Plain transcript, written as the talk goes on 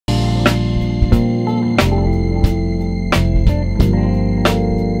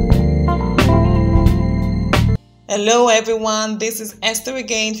Hello everyone, this is Esther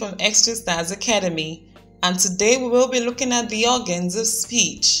again from Extra Stars Academy, and today we will be looking at the organs of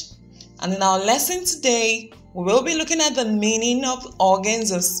speech. And in our lesson today, we will be looking at the meaning of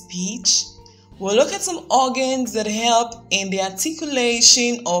organs of speech. We'll look at some organs that help in the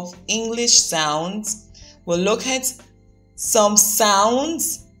articulation of English sounds. We'll look at some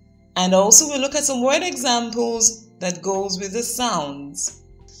sounds, and also we'll look at some word examples that goes with the sounds.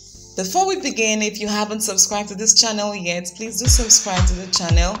 Before we begin, if you haven't subscribed to this channel yet, please do subscribe to the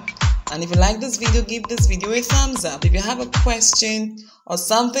channel. And if you like this video, give this video a thumbs up. If you have a question or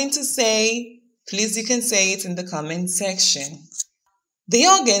something to say, please you can say it in the comment section. The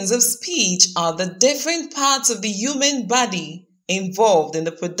organs of speech are the different parts of the human body involved in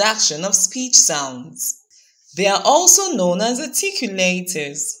the production of speech sounds. They are also known as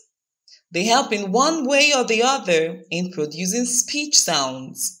articulators. They help in one way or the other in producing speech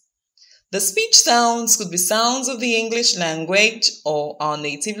sounds. The speech sounds could be sounds of the English language or our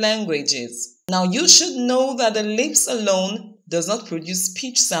native languages. Now you should know that the lips alone does not produce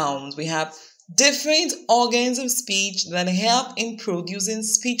speech sounds. We have different organs of speech that help in producing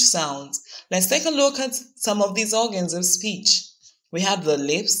speech sounds. Let's take a look at some of these organs of speech. We have the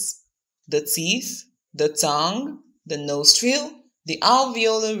lips, the teeth, the tongue, the nostril, the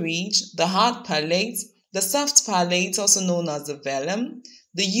alveolar ridge, the hard palate, the soft palate, also known as the velum,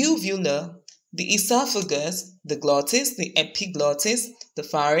 the uvula, the oesophagus, the glottis, the epiglottis, the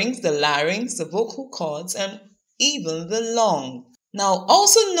pharynx, the larynx, the vocal cords, and even the lung. Now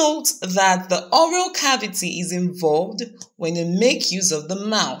also note that the oral cavity is involved when you make use of the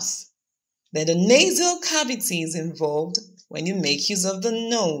mouth. Then the nasal cavity is involved when you make use of the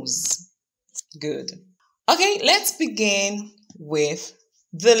nose. Good. Okay, let's begin with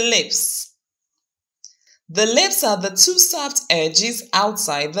the lips. The lips are the two soft edges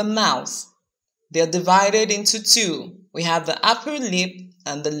outside the mouth. They are divided into two. We have the upper lip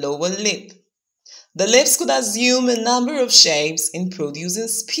and the lower lip. The lips could assume a number of shapes in producing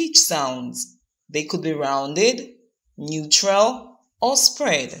speech sounds. They could be rounded, neutral, or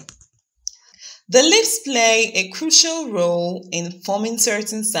spread. The lips play a crucial role in forming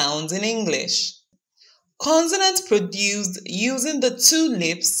certain sounds in English. Consonants produced using the two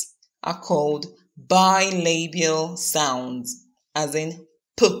lips are called bilabial sounds, as in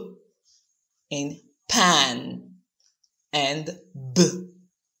p, in pan, and b,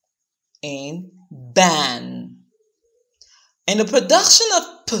 in ban. In the production of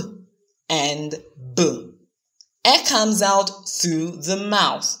p and b, air comes out through the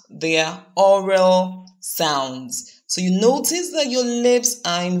mouth. They are oral sounds. So you notice that your lips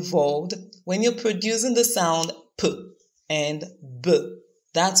are involved when you're producing the sound p and b.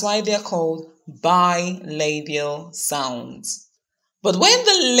 That's why they're called bilabial sounds. But when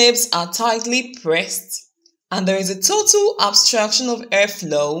the lips are tightly pressed and there is a total obstruction of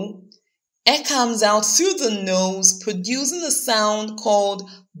airflow, air comes out through the nose, producing a sound called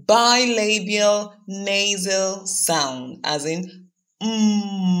bilabial nasal sound, as in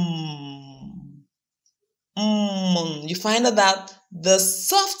You find out that the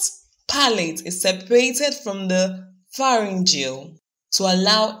soft palate is separated from the pharyngeal to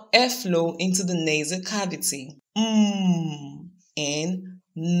allow airflow into the nasal cavity. In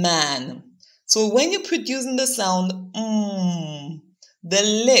man. So when you're producing the sound the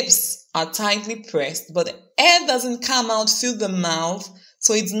lips are tightly pressed, but air doesn't come out through the mouth,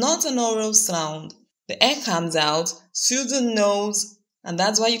 so it's not an oral sound. The air comes out through the nose, and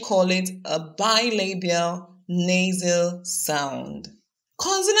that's why you call it a bilabial nasal sound.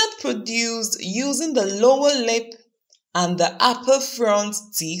 Consonant produced using the lower lip and the upper front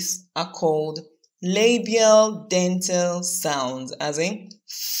teeth are called labial dental sounds, as in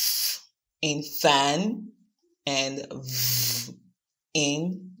f in fan and v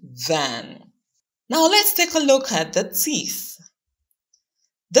in van. Now let's take a look at the teeth.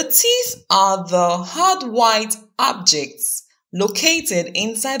 The teeth are the hard white objects located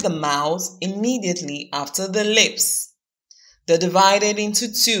inside the mouth immediately after the lips. They're divided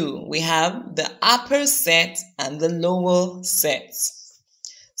into two. We have the upper set and the lower set.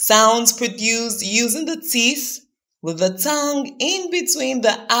 Sounds produced using the teeth with the tongue in between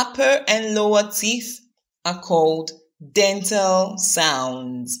the upper and lower teeth are called dental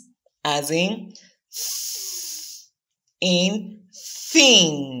sounds, as in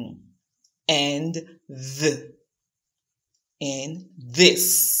thing and in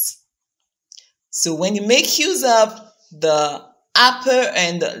this. So when you make use of the upper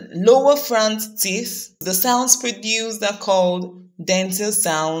and lower front teeth, the sounds produced are called dental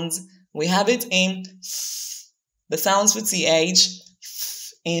sounds. We have it in the sounds for th,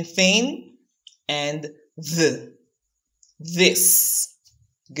 in thin, and the. this.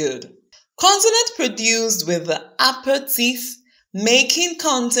 Good. Consonants produced with the upper teeth making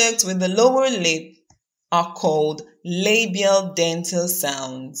contact with the lower lip are called labial dental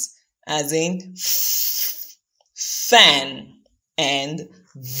sounds, as in f, fan, and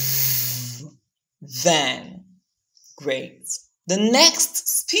v, van. Great. The next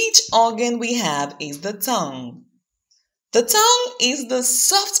speech organ we have is the tongue. The tongue is the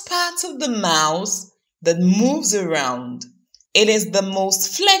soft part of the mouth that moves around. It is the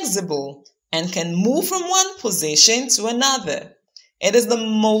most flexible and can move from one position to another. It is the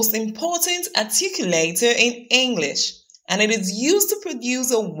most important articulator in English, and it is used to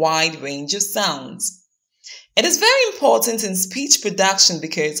produce a wide range of sounds. It is very important in speech production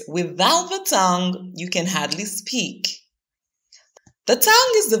because without the tongue, you can hardly speak. The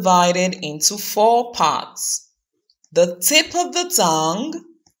tongue is divided into 4 parts. The tip of the tongue,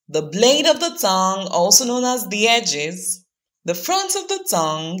 the blade of the tongue, also known as the edges, the front of the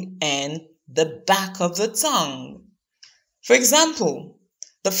tongue, and the back of the tongue. For example,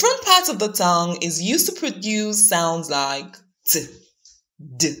 the front part of the tongue is used to produce sounds like t,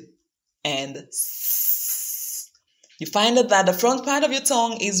 d, and s. You find out that the front part of your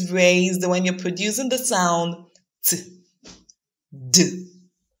tongue is raised when you're producing the sound t, d,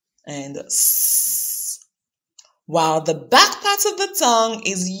 and s, while the back part of the tongue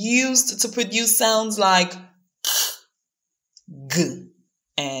is used to produce sounds like g,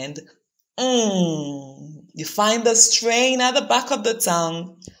 and You find the strain at the back of the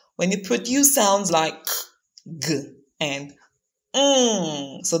tongue when you produce sounds like g and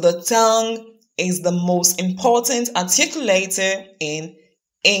So the tongue is the most important articulator in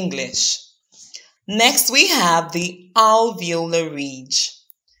English. Next, we have the alveolar ridge.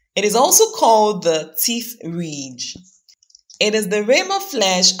 It is also called the teeth ridge. It is the rim of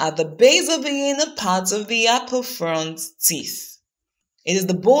flesh at the base of the inner part of the upper front teeth. It is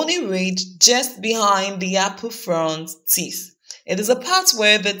the bony ridge just behind the upper front teeth. It is a part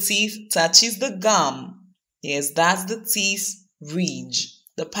where the teeth touches the gum. Yes, that's the teeth ridge,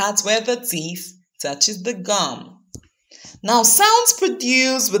 the part where the teeth touches the gum. Now, sounds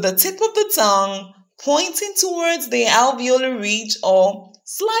produced with the tip of the tongue pointing towards the alveolar ridge or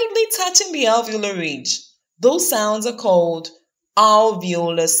slightly touching the alveolar ridge. Those sounds are called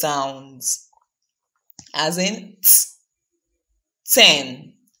alveolar sounds, as in t,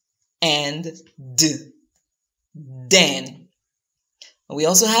 ten, and d, den. We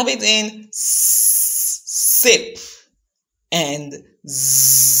also have it in s, sip, and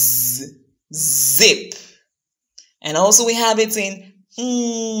z, zip. And also we have it in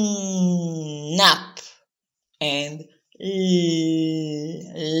nap and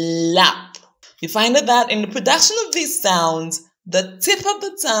lap. You find that in the production of these sounds, the tip of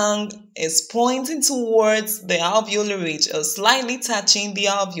the tongue is pointing towards the alveolar ridge or slightly touching the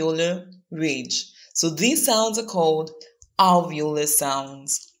alveolar ridge. So these sounds are called alveolar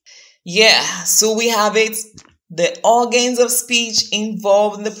sounds. Yeah, so we have it. The organs of speech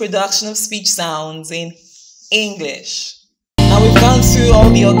involved in the production of speech sounds in English. Now we've gone through all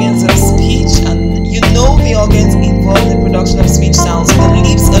the organs of speech, and you know the organs involved in the production of speech sounds. The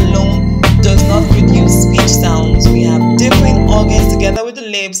lips alone does not produce speech sounds. We have different organs together with the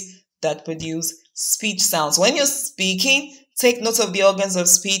lips that produce speech sounds. When you're speaking, take note of the organs of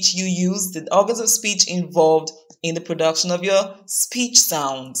speech you use, the organs of speech involved in the production of your speech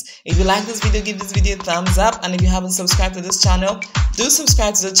sounds. If you like this video, give this video a thumbs up, and if you haven't subscribed to this channel, do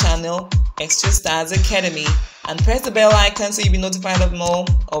subscribe to the channel Extra Stars Academy and press the bell icon so you'll be notified of more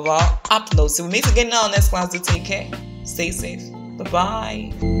of our uploads. So we meet again in our next class. Do take care, stay safe, bye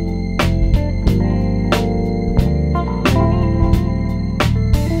bye.